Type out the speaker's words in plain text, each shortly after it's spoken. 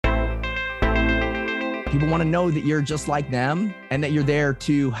People want to know that you're just like them and that you're there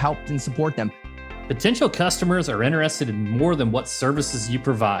to help and support them. Potential customers are interested in more than what services you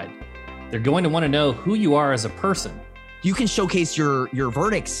provide. They're going to want to know who you are as a person. You can showcase your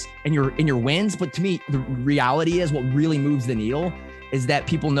verdicts and your wins, but to me, the reality is what really moves the needle is that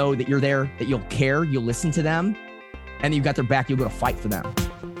people know that you're there, that you'll care, you'll listen to them, and you've got their back, you'll go to fight for them.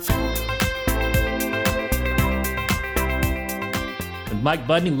 When Mike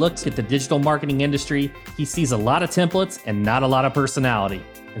Budney looks at the digital marketing industry, he sees a lot of templates and not a lot of personality.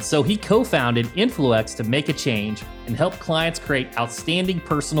 And so he co-founded Influex to make a change and help clients create outstanding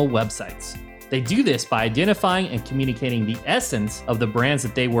personal websites. They do this by identifying and communicating the essence of the brands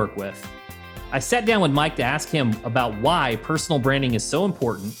that they work with. I sat down with Mike to ask him about why personal branding is so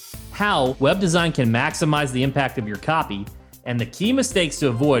important, how web design can maximize the impact of your copy, and the key mistakes to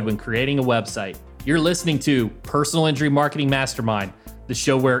avoid when creating a website. You're listening to Personal Injury Marketing Mastermind, the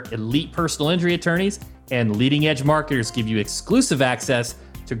show where elite personal injury attorneys and leading edge marketers give you exclusive access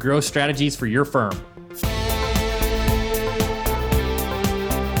to growth strategies for your firm.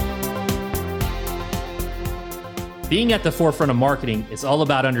 Being at the forefront of marketing is all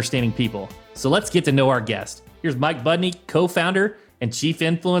about understanding people. So let's get to know our guest. Here's Mike Budney, co-founder and chief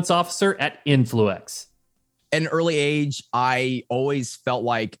influence officer at Influex. At an early age, I always felt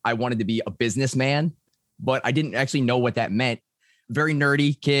like I wanted to be a businessman, but I didn't actually know what that meant. Very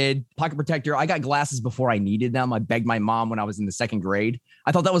nerdy kid, pocket protector. I got glasses before I needed them. I begged my mom when I was in the second grade.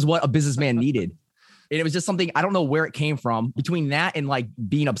 I thought that was what a businessman needed. And it was just something, I don't know where it came from. Between that and like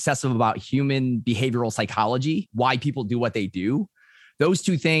being obsessive about human behavioral psychology, why people do what they do, those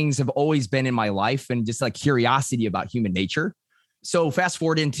two things have always been in my life, and just like curiosity about human nature. So fast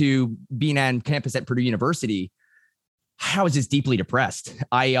forward into being on campus at Purdue University, I was just deeply depressed.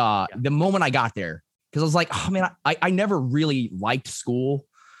 The moment I got there, because I was like, oh man, I never really liked school.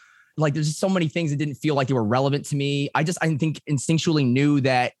 Like there's just so many things that didn't feel like they were relevant to me. I think instinctually knew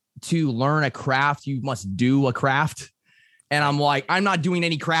that to learn a craft, you must do a craft. And I'm like, I'm not doing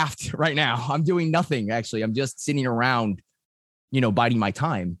any craft right now. I'm doing nothing, actually. I'm just sitting around, biding my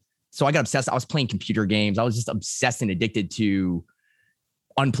time. So I got obsessed. I was playing computer games. I was just obsessed and addicted to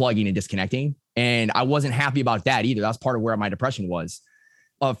unplugging and disconnecting. And I wasn't happy about that either. That's part of where my depression was.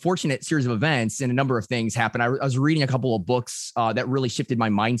 A fortunate series of events and a number of things happened. I was reading a couple of books that really shifted my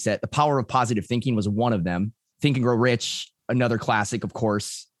mindset. The Power of Positive Thinking was one of them. Think and Grow Rich, another classic, of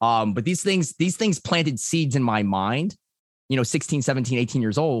course. But these things planted seeds in my mind, 16, 17, 18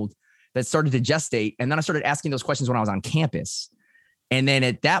 years old, that started to gestate. And then I started asking those questions when I was on campus. And then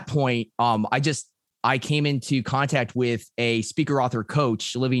at that point, I came into contact with a speaker, author,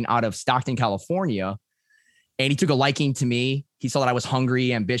 coach living out of Stockton, California. And he took a liking to me. He saw that I was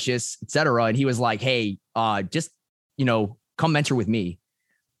hungry, ambitious, et cetera. And he was like, hey, just, come mentor with me.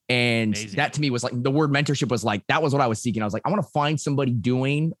 And amazing. That to me was like, the word mentorship was like, that was what I was seeking. I was like, I want to find somebody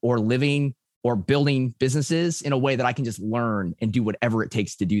doing or living or building businesses in a way that I can just learn and do whatever it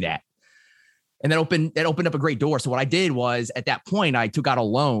takes to do that. And that opened up a great door. So what I did was, at that point, I took out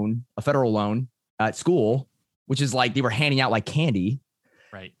a federal loan at school, which is like, they were handing out like candy.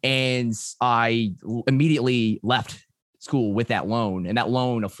 Right. And I immediately left school with that loan. And that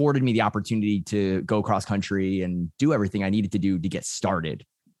loan afforded me the opportunity to go cross country and do everything I needed to do to get started.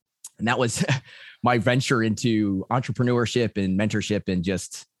 And that was my venture into entrepreneurship and mentorship. And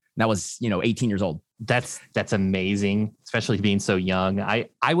that was, 18 years old. That's amazing, especially being so young.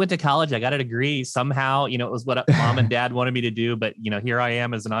 I went to college. I got a degree somehow, it was what mom and dad wanted me to do. But, here I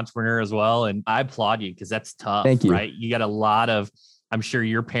am as an entrepreneur as well. And I applaud you because that's tough. Thank you. Right? You got a lot of, I'm sure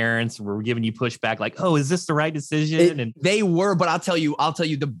your parents were giving you pushback like, oh, is this the right decision? And they were, but I'll tell you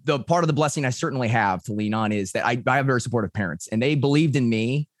the part of the blessing I certainly have to lean on is that I have very supportive parents, and they believed in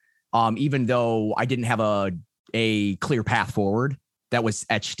me. Even though I didn't have a clear path forward that was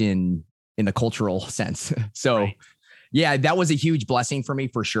etched in the cultural sense. So right. Yeah, that was a huge blessing for me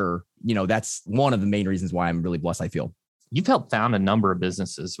for sure. That's one of the main reasons why I'm really blessed, I feel. You've helped found a number of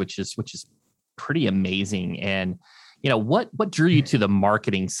businesses, which is pretty amazing. And what drew you to the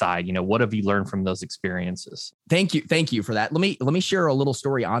marketing side? What have you learned from those experiences? Thank you for that. Let me share a little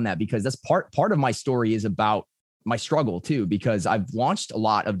story on that, because that's part of my story is about my struggle too, because I've launched a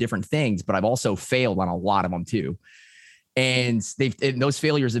lot of different things, but I've also failed on a lot of them too. And those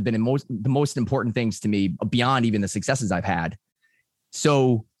failures have been the most important things to me beyond even the successes I've had.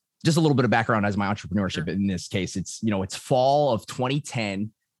 So just a little bit of background as my entrepreneurship. Sure. In this case, it's fall of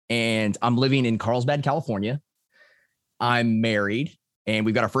 2010 and I'm living in Carlsbad, California. I'm married and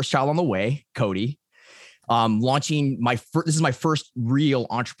we've got our first child on the way, Cody. Launching this is my first real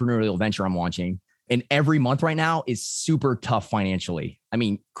entrepreneurial venture I'm launching. And every month right now is super tough financially. I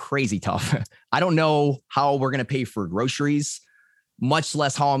mean, crazy tough. I don't know how we're going to pay for groceries, much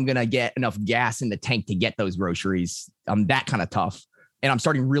less how I'm going to get enough gas in the tank to get those groceries. I'm that kind of tough. And I'm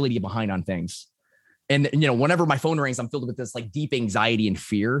starting really to get behind on things. And, whenever my phone rings, I'm filled with this like deep anxiety and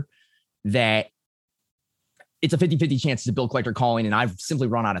fear that it's a 50-50 chance to bill collector calling. And I've simply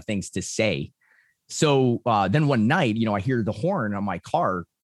run out of things to say. So then one night, I hear the horn on my car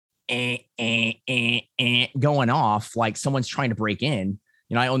going off like someone's trying to break in.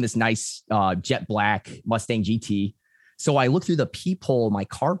 I own this nice jet black Mustang GT. So I look through the peephole of my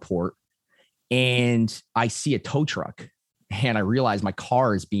carport and I see a tow truck and I realize my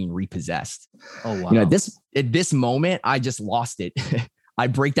car is being repossessed. Oh, wow. At this moment, I just lost it. I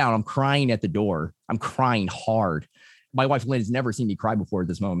break down. I'm crying at the door. I'm crying hard. My wife, Lynn, has never seen me cry before at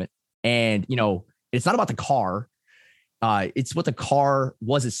this moment. And, it's not about the car. It's what the car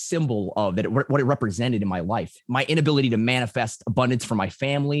was a symbol of, what it represented in my life. My inability to manifest abundance for my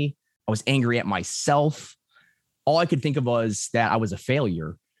family. I was angry at myself. All I could think of was that I was a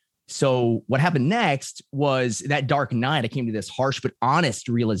failure. So what happened next was that dark night, I came to this harsh but honest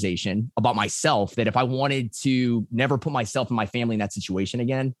realization about myself that if I wanted to never put myself and my family in that situation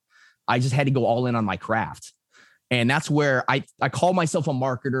again, I just had to go all in on my craft. And that's where I call myself a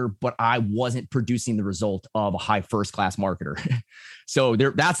marketer, but I wasn't producing the result of a high first-class marketer. So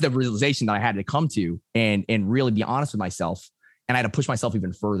that's the realization that I had to come to and really be honest with myself. And I had to push myself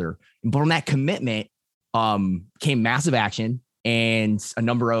even further. But on that commitment came massive action and a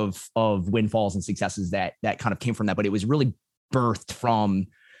number of windfalls and successes that kind of came from that. But it was really birthed from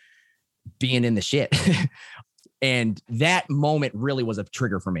being in the shit. And that moment really was a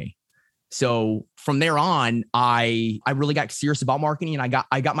trigger for me. So from there on, I really got serious about marketing, and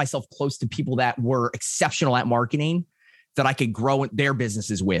I got myself close to people that were exceptional at marketing that I could grow their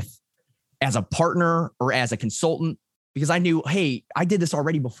businesses with as a partner or as a consultant, because I knew, hey, I did this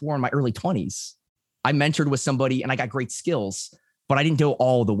already before in my early 20s. I mentored with somebody and I got great skills, but I didn't go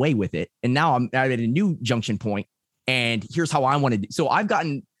all the way with it. And now I'm at a new junction point, and here's how I want to do. So I've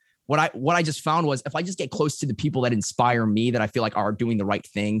gotten what I just found was if I just get close to the people that inspire me, that I feel like are doing the right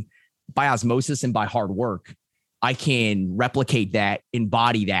thing, by osmosis and by hard work, I can replicate that,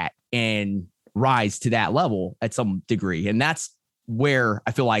 embody that, and rise to that level at some degree. And that's where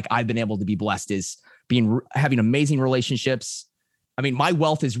I feel like I've been able to be blessed, is having amazing relationships. I mean, my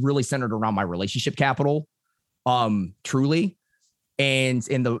wealth is really centered around my relationship capital, truly. And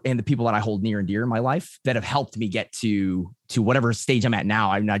the people that I hold near and dear in my life that have helped me get to whatever stage I'm at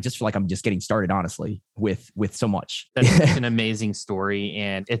now. I just feel like I'm just getting started, honestly, with so much. That's an amazing story.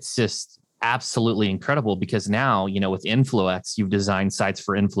 And it's just absolutely incredible because now, with Influex, you've designed sites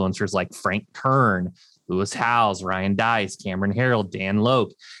for influencers like Frank Kern, Lewis Howes, Ryan Dice, Cameron Harold, Dan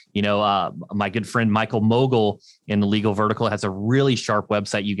Loke. My good friend Michael Mogul in the Legal Vertical has a really sharp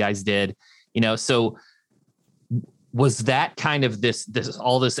website you guys did. So was that kind of this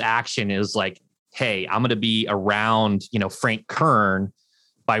all this action is like, hey, I'm going to be around, Frank Kern.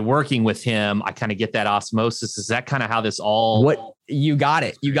 By working with him, I kind of get that osmosis. Is that kind of how this all? What you got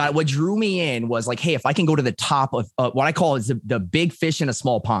it. What drew me in was like, hey, if I can go to the top of what I call is the big fish in a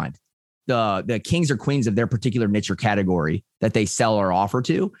small pond, the kings or queens of their particular niche or category that they sell or offer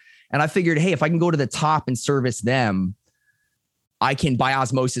to. And I figured, hey, if I can go to the top and service them, I can, by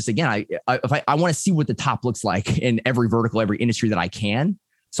osmosis, again, I want to see what the top looks like in every vertical, every industry that I can,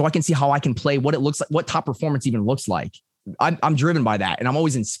 so I can see how I can play what it looks like, what top performance even looks like. I'm driven by that. And I'm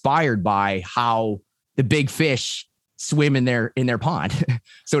always inspired by how the big fish swim in their pond,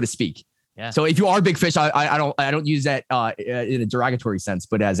 so to speak. Yeah. So if you are a big fish, I don't use that in a derogatory sense,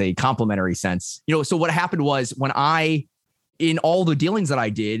 but as a complimentary sense. So what happened was when in all the dealings that I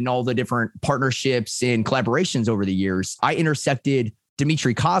did and all the different partnerships and collaborations over the years, I intersected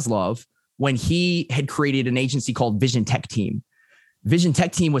Dmitry Kozlov when he had created an agency called Vision Tech Team. Vision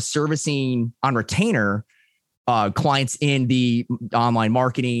Tech Team was servicing on retainer clients in the online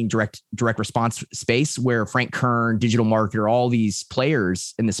marketing, direct response space, where Frank Kern, digital marketer, all these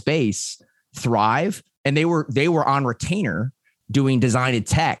players in the space thrive. And they were on retainer doing design and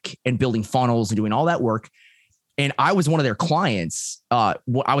tech and building funnels and doing all that work. And I was one of their clients. I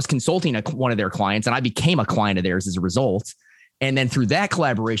was consulting one of their clients, and I became a client of theirs as a result. And then through that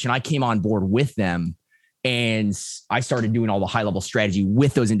collaboration, I came on board with them, and I started doing all the high level strategy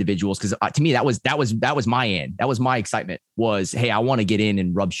with those individuals. Because to me, that was my end. That was my excitement. Was, hey, I want to get in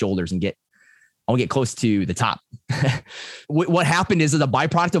and rub shoulders and I want to get close to the top. What happened is, as a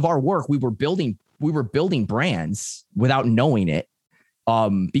byproduct of our work, we were building brands without knowing it.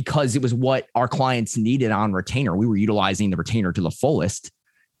 Because it was what our clients needed on retainer. We were utilizing the retainer to the fullest.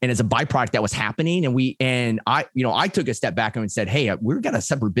 And as a byproduct that was happening. I took a step back and said, hey, we've got a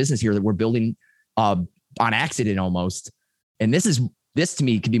separate business here that we're building on accident almost. And this to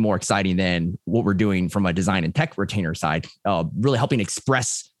me could be more exciting than what we're doing from a design and tech retainer side, really helping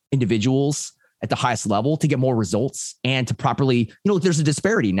express individuals at the highest level to get more results and to properly, there's a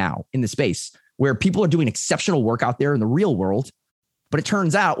disparity now in the space where people are doing exceptional work out there in the real world. But it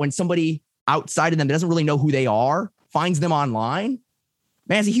turns out when somebody outside of them that doesn't really know who they are finds them online,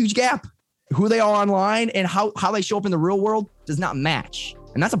 man, it's a huge gap. Who they are online and how they show up in the real world does not match.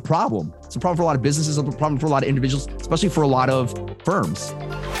 And that's a problem. It's a problem for a lot of businesses, it's a problem for a lot of individuals, especially for a lot of firms.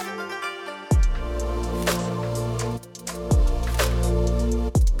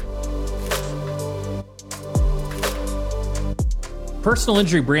 Personal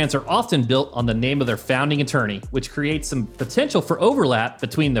injury brands are often built on the name of their founding attorney, which creates some potential for overlap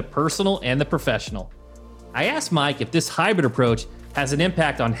between the personal and the professional. I asked Mike if this hybrid approach has an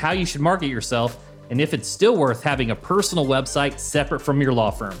impact on how you should market yourself and if it's still worth having a personal website separate from your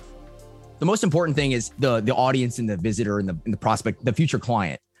law firm. The most important thing is the audience and the visitor and the prospect, the future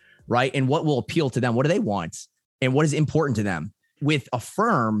client, right? And what will appeal to them? What do they want? And what is important to them? With a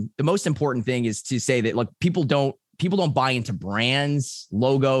firm, the most important thing is to say that, look, people don't buy into brands,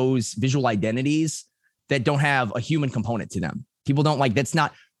 logos, visual identities that don't have a human component to them. People don't there's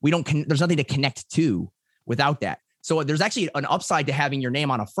nothing to connect to without that. So there's actually an upside to having your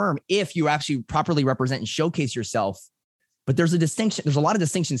name on a firm if you actually properly represent and showcase yourself. But there's a distinction. There's a lot of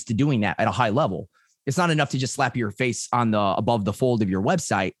distinctions to doing that at a high level. It's not enough to just slap your face on above the fold of your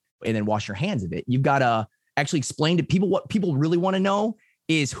website and then wash your hands of it. You've got to actually explain to people what people really want to know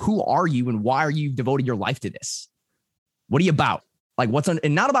is who are you and why are you devoted your life to this? What are you about?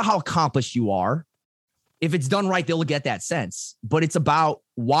 And not about how accomplished you are. If it's done right, they'll get that sense. But it's about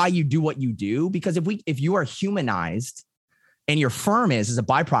why you do what you do. Because if you are humanized and your firm is a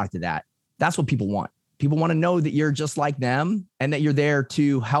byproduct of that, that's what people want. People want to know that you're just like them and that you're there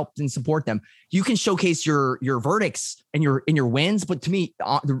to help and support them. You can showcase your verdicts and your wins. But to me,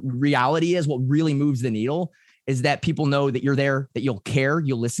 the reality is what really moves the needle is that people know that you're there, that you'll care,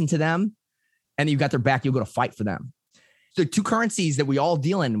 you'll listen to them, and you've got their back, you'll go to fight for them. The two currencies that we all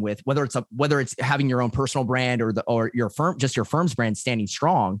dealing with, whether it's having your own personal brand or your firm, just your firm's brand standing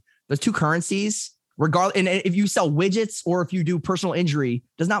strong, those two currencies, regardless, and if you sell widgets or if you do personal injury,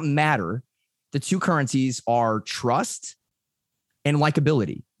 does not matter. The two currencies are trust and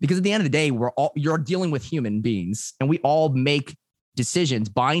likability. Because at the end of the day, you're dealing with human beings, and we all make decisions,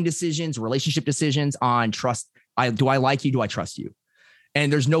 buying decisions, relationship decisions on trust. Do I like you? Do I trust you?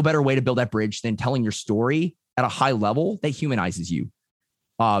 And there's no better way to build that bridge than telling your story at a high level that humanizes you.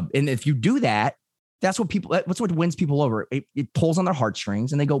 And if you do that, that's what wins people over. It pulls on their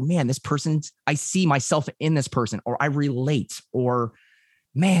heartstrings and they go, man, I see myself in this person, or I relate, or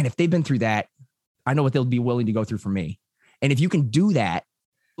man, if they've been through that, I know what they'll be willing to go through for me. And if you can do that,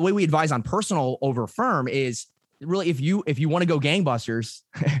 the way we advise on personal over firm is really, if you want to go gangbusters,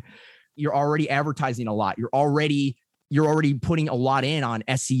 you're already advertising a lot. You're already putting a lot in on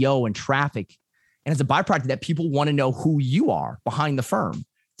SEO and traffic. And as a byproduct of that, people want to know who you are behind the firm.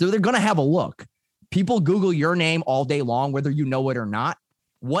 So they're going to have a look. People Google your name all day long, whether you know it or not.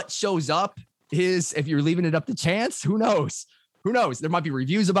 What shows up is, if you're leaving it up to chance, who knows? Who knows? There might be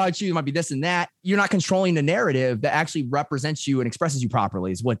reviews about you. There might be this and that. You're not controlling the narrative that actually represents you and expresses you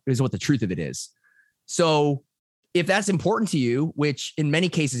properly is what the truth of it is. So if that's important to you, which in many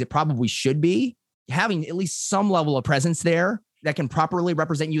cases it probably should be, having at least some level of presence there that can properly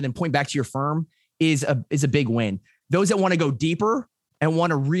represent you, then point back to your firm is a big win. Those that want to go deeper and want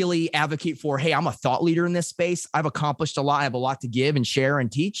to really advocate for, hey, I'm a thought leader in this space. I've accomplished a lot. I have a lot to give and share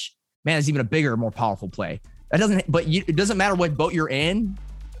and teach. Man, it's even a bigger, more powerful play. It doesn't matter what boat you're in.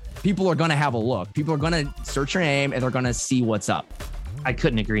 People are going to have a look. People are going to search your name and they're going to see what's up. I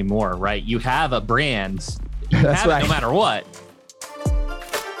couldn't agree more, right? You have a brand. That's right. No matter what.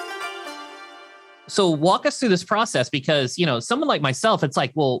 So walk us through this process, because, someone like myself, it's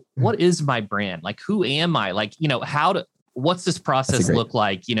like, well, what is my brand? Like, who am I? Like, what's this process look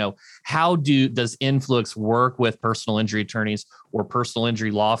like? How does Influex work with personal injury attorneys or personal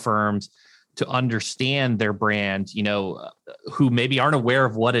injury law firms to understand their brand, who maybe aren't aware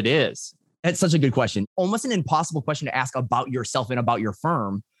of what it is? That's such a good question. Almost an impossible question to ask about yourself and about your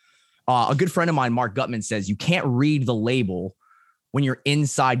firm. A good friend of mine, Mark Gutman, says you can't read the label when you're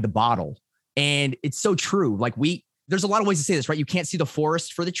inside the bottle. And it's so true. There's a lot of ways to say this, right? You can't see the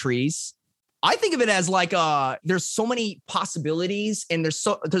forest for the trees. I think of it as there's so many possibilities and there's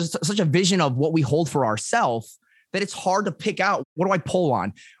such a vision of what we hold for ourselves that it's hard to pick out, what do I pull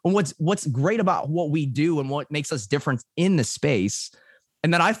on? And what's great about what we do and what makes us different in the space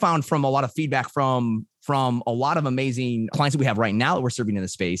And then I found from a lot of feedback from a lot of amazing clients that we have right now that we're serving in the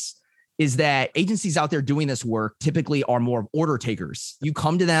space is that agencies out there doing this work typically are more order takers. You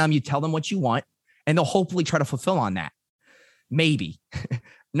come to them, you tell them what you want, and they'll hopefully try to fulfill on that. Maybe.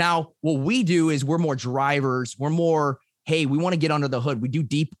 Now, what we do is we're more drivers. We're more, hey, we want to get under the hood. We do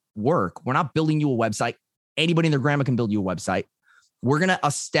deep work. We're not building you a website. Anybody and their grandma can build you a website. We're going to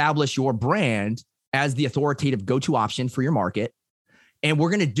establish your brand as the authoritative go-to option for your market. And we're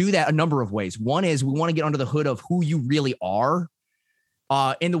going to do that a number of ways. One is we want to get under the hood of who you really are.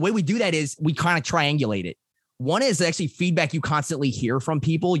 And the way we do that is we kind of triangulate it. One is actually feedback you constantly hear from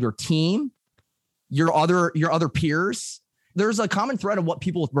people, your team, your other peers. There's a common thread of what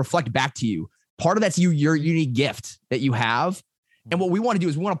people reflect back to you. Part of that's your unique gift that you have. And what we want to do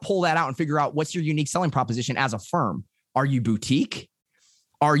is we want to pull that out and figure out what's your unique selling proposition as a firm. Are you boutique?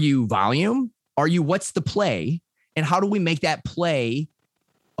 Are you volume? What's the play? And how do we make that play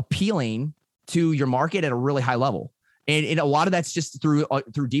appealing to your market at a really high level? And a lot of that's just through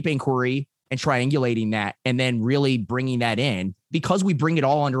deep inquiry and triangulating that, and then really bringing that in, because we bring it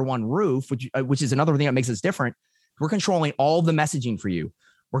all under one roof, which is another thing that makes us different. We're controlling all the messaging for you.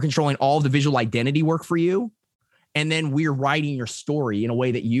 We're controlling all the visual identity work for you. And then we're writing your story in a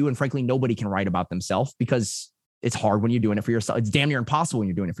way that you, and frankly, nobody can write about themselves, because it's hard when you're doing it for yourself. It's damn near impossible when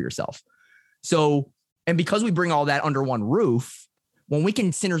you're doing it for yourself. So, and because we bring all that under one roof, when we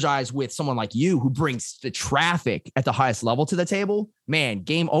can synergize with someone like you who brings the traffic at the highest level to the table, man,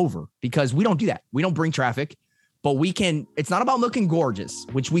 game over, because we don't do that. We don't bring traffic, but we can. It's not about looking gorgeous,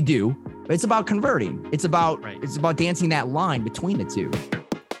 which we do, but it's about converting. It's about dancing that line between the two.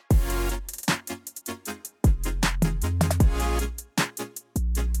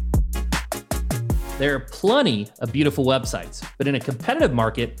 There are plenty of beautiful websites, but in a competitive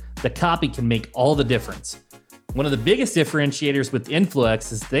market, the copy can make all the difference. One of the biggest differentiators with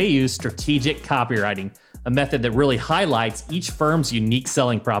Influex is they use strategic copywriting, a method that really highlights each firm's unique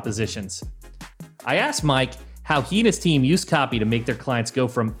selling propositions. I asked Mike how he and his team use copy to make their clients go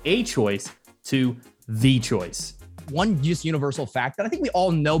from a choice to the choice. One just universal fact that I think we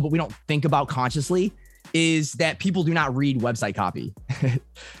all know, but we don't think about consciously, is that people do not read website copy.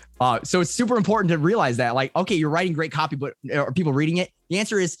 So it's super important to realize that, like, okay, you're writing great copy, but are people reading it? The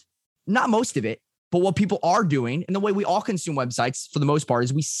answer is not most of it. But what people are doing, and the way we all consume websites for the most part,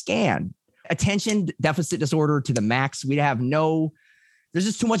 is we scan. Attention deficit disorder to the max. There's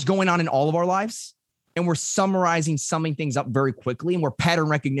just too much going on in all of our lives. And we're summing things up very quickly. And we're pattern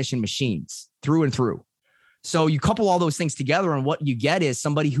recognition machines through and through. So you couple all those things together, and what you get is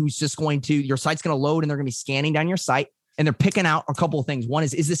somebody who's just your site's going to load, and they're going to be scanning down your site, and they're picking out a couple of things. One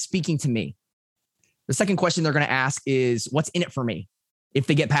is this speaking to me? The second question they're going to ask is, what's in it for me? If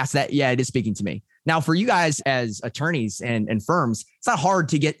they get past that, yeah, it is speaking to me. Now, for you guys as attorneys and firms, it's not hard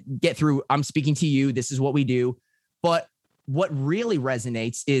to get through. I'm speaking to you. This is what we do. But what really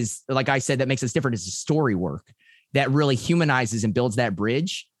resonates is, like I said, that makes us different, is the story work that really humanizes and builds that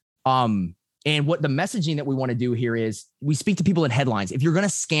bridge. And what the messaging that we want to do here is we speak to people in headlines. If you're going to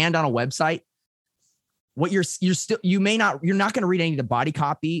scan down a website, what you're not going to read any of the body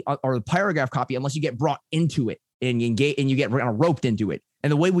copy or the paragraph copy unless you get brought into it and you get roped into it. And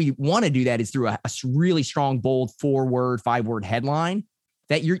the way we want to do that is through a really strong, bold 4-word, 5-word headline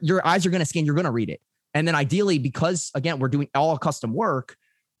that your eyes are going to scan. You're going to read it. And then ideally, because again, we're doing all custom work,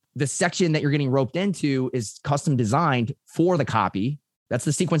 the section that you're getting roped into is custom designed for the copy. That's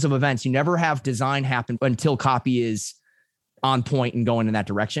the sequence of events. You never have design happen until copy is on point and going in that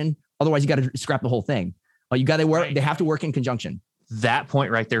direction. Otherwise, you got to scrap the whole thing. You got to work. Right. They have to work in conjunction. That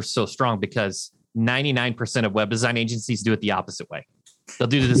point right there is so strong, because 99% of web design agencies do it the opposite way. They'll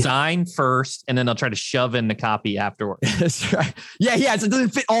do the design first, and then they'll try to shove in the copy afterwards. That's right. Yeah. So it doesn't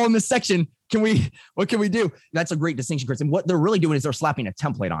fit all in this section. What can we do? That's a great distinction, Chris. And what they're really doing is they're slapping a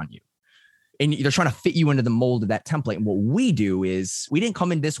template on you, and they're trying to fit you into the mold of that template. And what we do is we didn't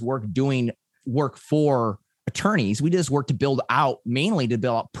come in this work doing work for attorneys. We did this work mainly to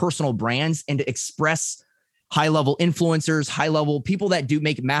build out personal brands and to express high-level influencers, high-level people that do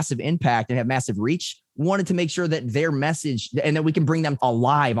make massive impact and have massive reach. Wanted to make sure that their message, and that we can bring them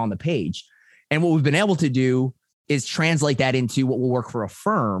alive on the page. And what we've been able to do is translate that into what will work for a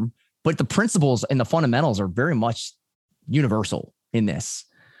firm. But the principles and the fundamentals are very much universal in this.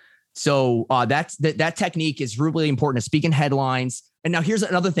 So that technique is really important to speak in headlines. And now here's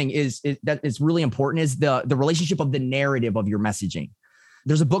another thing that is really important is the relationship of the narrative of your messaging.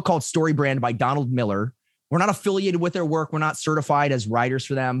 There's a book called Story Brand by Donald Miller. We're not affiliated with their work. We're not certified as writers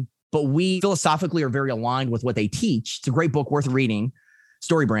for them, but we philosophically are very aligned with what they teach. It's a great book worth reading,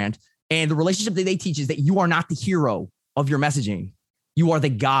 Story Brand. And the relationship that they teach is that you are not the hero of your messaging. You are the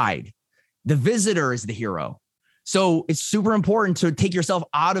guide. The visitor is the hero. So it's super important to take yourself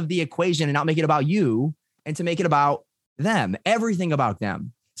out of the equation and not make it about you and to make it about them, everything about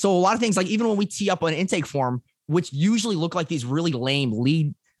them. So a lot of things, like even when we tee up an intake form, which usually look like these really lame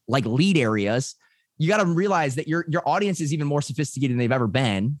lead areas, you got to realize that your audience is even more sophisticated than they've ever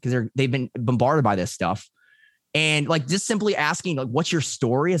been because they've been bombarded by this stuff. And like just simply asking like, what's your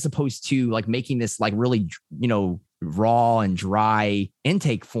story, as opposed to like making this like really, raw and dry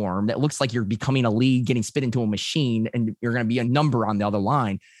intake form that looks like you're becoming a lead getting spit into a machine and you're going to be a number on the other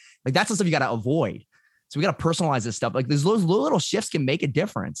line. Like that's the stuff you got to avoid. So we got to personalize this stuff. Like those little shifts can make a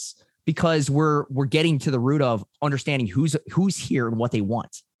difference because we're getting to the root of understanding who's here and what they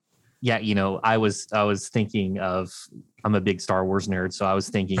want. Yeah, I was thinking of, I'm a big Star Wars nerd, so I was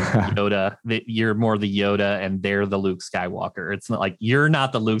thinking Yoda, that you're more the Yoda and they're the Luke Skywalker. It's not like you're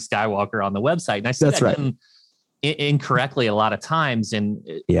not the Luke Skywalker on the website. And I see that's right. Incorrectly a lot of times. And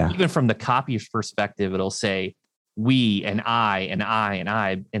even from the copy's perspective, it'll say we and I and I and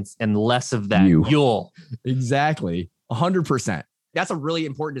I and less of that you'll. Exactly. 100%. That's a really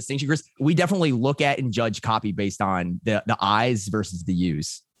important distinction, Chris. We definitely look at and judge copy based on the I's versus the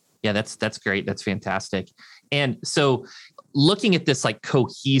U's. Yeah, that's great. That's fantastic. And so looking at this like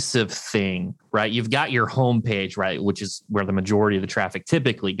cohesive thing, right? You've got your homepage, right? Which is where the majority of the traffic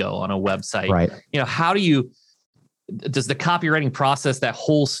typically go on a website. Right. Does the copywriting process, that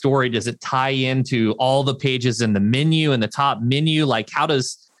whole story, does it tie into all the pages in the menu and the top menu? Like how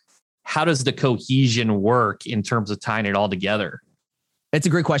does the cohesion work in terms of tying it all together? That's a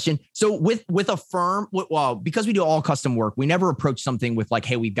great question. So with a firm, because we do all custom work, we never approach something with like,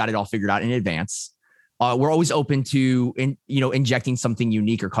 hey, we've got it all figured out in advance. We're always open to, injecting something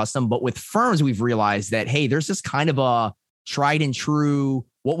unique or custom. But with firms, we've realized that, hey, there's this kind of a tried and true,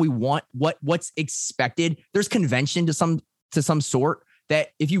 what we want, what's expected. There's convention to some sort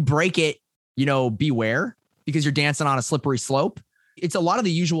that if you break it, beware, because you're dancing on a slippery slope. It's a lot of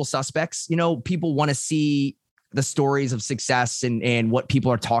the usual suspects. People want to see the stories of success and what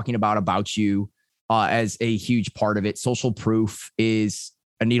people are talking about you as a huge part of it. Social proof is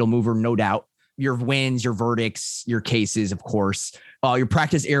a needle mover, no doubt. Your wins, your verdicts, your cases, of course. Your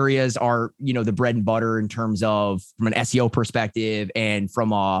practice areas are, the bread and butter in terms of from an SEO perspective and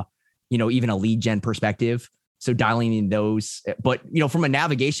from a, even a lead gen perspective. So dialing in those, but from a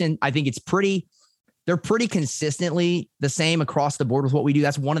navigation, I think they're pretty consistently the same across the board with what we do.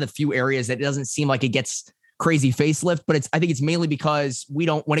 That's one of the few areas that it doesn't seem like it gets crazy facelift, but I think it's mainly because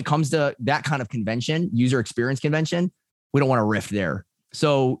when it comes to that kind of convention, user experience convention, we don't want to riff there.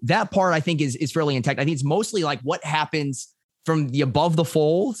 So that part I think is fairly intact. I think it's mostly like what happens from the above the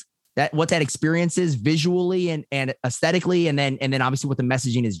fold, what that experience is visually and aesthetically, and then obviously what the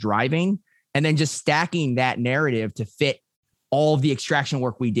messaging is driving, and then just stacking that narrative to fit all of the extraction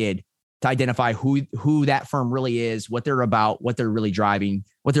work we did to identify who that firm really is, what they're about, what they're really driving,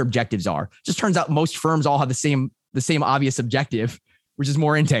 what their objectives are. Just turns out most firms all have the same obvious objective, which is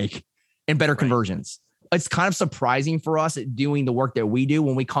more intake and better conversions. It's kind of surprising for us at doing the work that we do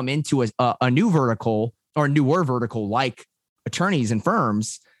when we come into a new vertical or a newer vertical like attorneys and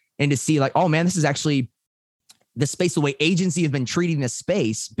firms, and to see like, oh man, this is actually the space, the way agency have been treating this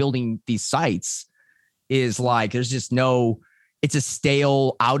space, building these sites is like, it's a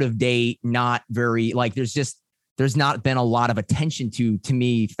stale, out of date, not very like there's not been a lot of attention to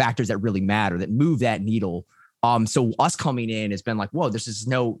me, factors that really matter, that move that needle. So us coming in has been like, whoa,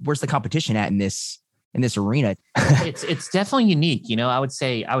 where's the competition at in this arena? It's definitely unique. I would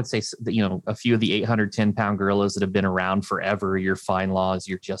say that, a few of the 810-pound gorillas that have been around forever, your FindLaws,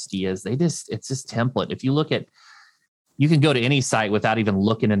 your Justias, it's this template. If you look at, you can go to any site without even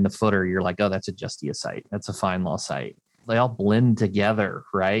looking in the footer. You're like, oh, that's a Justia site. That's a FindLaw site. They all blend together,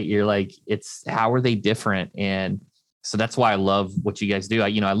 right? You're like, how are they different? And so that's why I love what you guys do.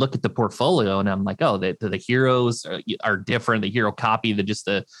 I look at the portfolio and I'm like, oh, the heroes are different. The hero copy,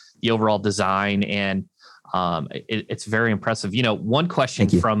 the overall design, and it's very impressive. One question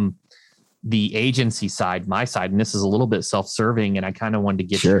from the agency side, my side, and this is a little bit self-serving, and I kind of wanted to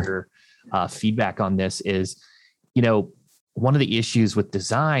get your feedback on this is, one of the issues with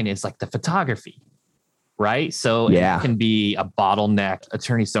design is like the photography. Right. So it can be a bottleneck.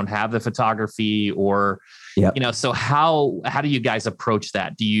 Attorneys don't have the photography so how do you guys approach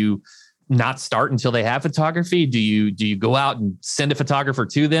that? Do you not start until they have photography? Do you go out and send a photographer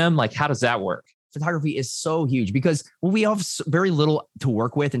to them? Like, how does that work? Photography is so huge because we have very little to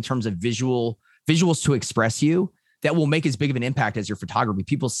work with in terms of visuals to express you that will make as big of an impact as your photography,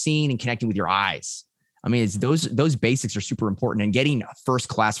 people seeing and connecting with your eyes. I mean, it's those basics are super important, and getting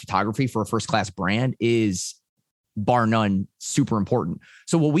first-class photography for a first-class brand is bar none, super important.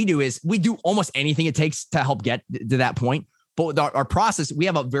 So what we do is we do almost anything it takes to help get to that point. But with our process, we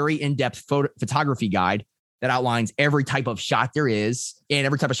have a very in-depth photography guide that outlines every type of shot there is, and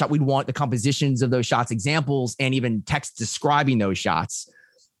every type of shot we'd want, the compositions of those shots, examples, and even text describing those shots.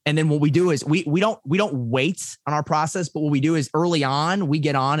 And then what we do is we don't wait on our process, but what we do is early on, we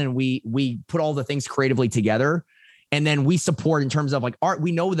get on and we put all the things creatively together. And then we support in terms of like art.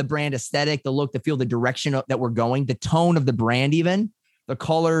 We know the brand aesthetic, the look, the feel, the direction that we're going, the tone of the brand, even the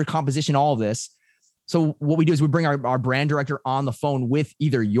color, composition, all of this. So what we do is we bring our brand director on the phone with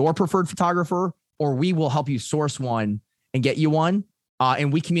either your preferred photographer, or we will help you source one and get you one.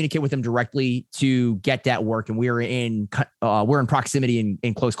 And we communicate with them directly to get that work. And we're in proximity and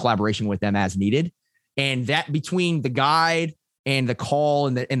in close collaboration with them as needed. And that between the guide and the call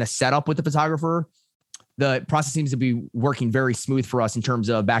and the setup with the photographer, the process seems to be working very smooth for us in terms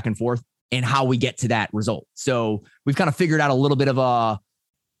of back and forth and how we get to that result. So we've kind of figured out a little bit of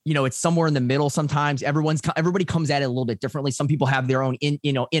it's somewhere in the middle. Sometimes everybody comes at it a little bit differently. Some people have their own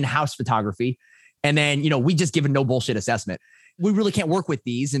in-house photography. And then, we just give a no bullshit assessment. We really can't work with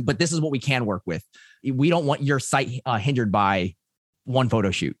these, but this is what we can work with. We don't want your site hindered by one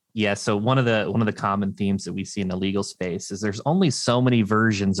photo shoot. Yeah. So one of the common themes that we see in the legal space is there's only so many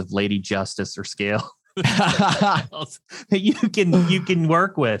versions of Lady Justice or Scale that you can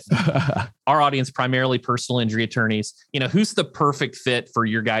work with. Our audience, primarily personal injury attorneys. Who's the perfect fit for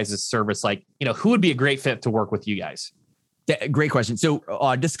your guys' service? Like, who would be a great fit to work with you guys? Great question. So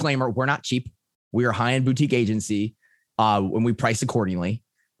disclaimer, we're not cheap. We are a high-end boutique agency when we price accordingly.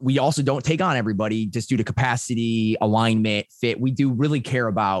 We also don't take on everybody just due to capacity, alignment, fit. We do really care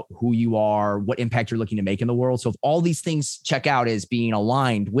about who you are, what impact you're looking to make in the world. So if all these things check out as being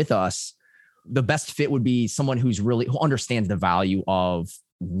aligned with us, the best fit would be someone who understands the value of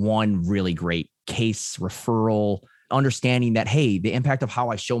one really great case referral, understanding that, hey, the impact of how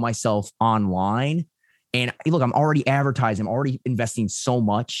I show myself online. And look, I'm already advertising. I'm already investing so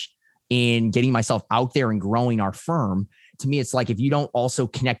much in getting myself out there and growing our firm. To me, it's like if you don't also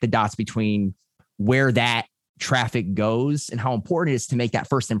connect the dots between where that traffic goes and how important it is to make that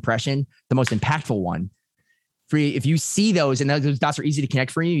first impression the most impactful one. If you see those and those dots are easy to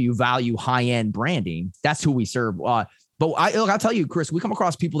connect for you, you value high-end branding. That's who we serve. But I'll tell you, Chris, we come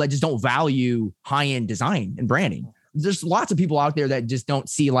across people that just don't value high-end design and branding. There's lots of people out there that just don't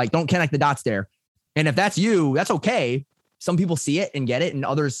connect the dots there. And if that's you, that's okay. Some people see it and get it, and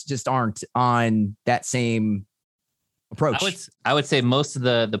others just aren't on that same approach. I would say most of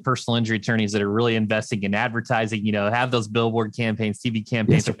the personal injury attorneys that are really investing in advertising, have those billboard campaigns, TV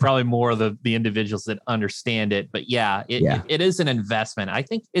campaigns, are probably more of the individuals that understand it. But it is an investment. I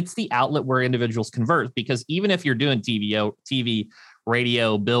think it's the outlet where individuals convert, because even if you're doing TV,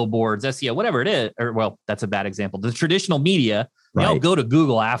 radio, billboards, SEO, whatever it is, that's a bad example. The traditional media, they all go to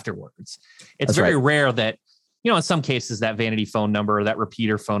Google afterwards. It's very rare that, in some cases, that vanity phone number or that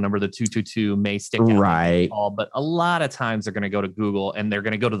repeater phone number, the 222, may stick out. Right. But a lot of times they're going to go to Google and they're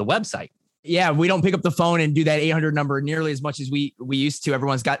going to go to the website. Yeah, we don't pick up the phone and do that 800 number nearly as much as we used to.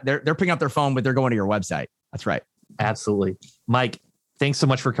 Everyone's they're picking up their phone, but they're going to your website. That's right. Absolutely. Mike, thanks so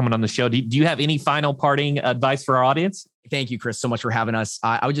much for coming on the show. Do you have any final parting advice for our audience? Thank you, Chris, so much for having us.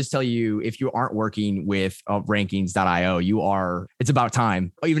 I would just tell you, if you aren't working with rankings.io, it's about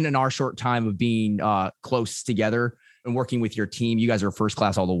time. Even in our short time of being close together and working with your team, you guys are first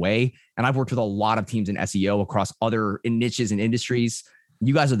class all the way. And I've worked with a lot of teams in SEO across other niches and industries.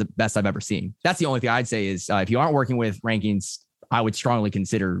 You guys are the best I've ever seen. That's the only thing I'd say is if you aren't working with Rankings, I would strongly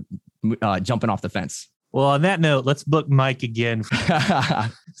consider jumping off the fence. Well, on that note, let's book Mike again.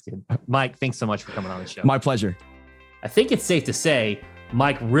 Mike, thanks so much for coming on the show. My pleasure. I think it's safe to say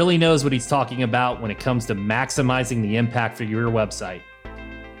Mike really knows what he's talking about when it comes to maximizing the impact for your website.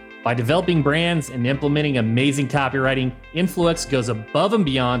 By developing brands and implementing amazing copywriting, Influex goes above and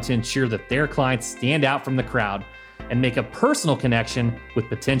beyond to ensure that their clients stand out from the crowd and make a personal connection with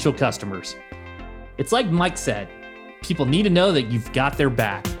potential customers. It's like Mike said, people need to know that you've got their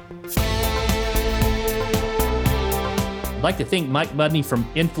back. I'd like to thank Mike Budney from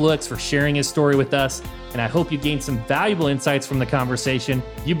Influex for sharing his story with us, and I hope you gained some valuable insights from the conversation.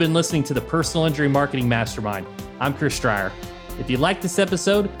 You've been listening to the Personal Injury Marketing Mastermind. I'm Chris Stryer. If you liked this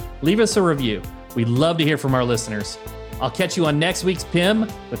episode, leave us a review. We'd love to hear from our listeners. I'll catch you on next week's PIM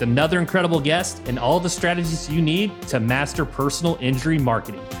with another incredible guest and all the strategies you need to master personal injury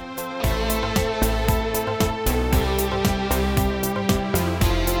marketing.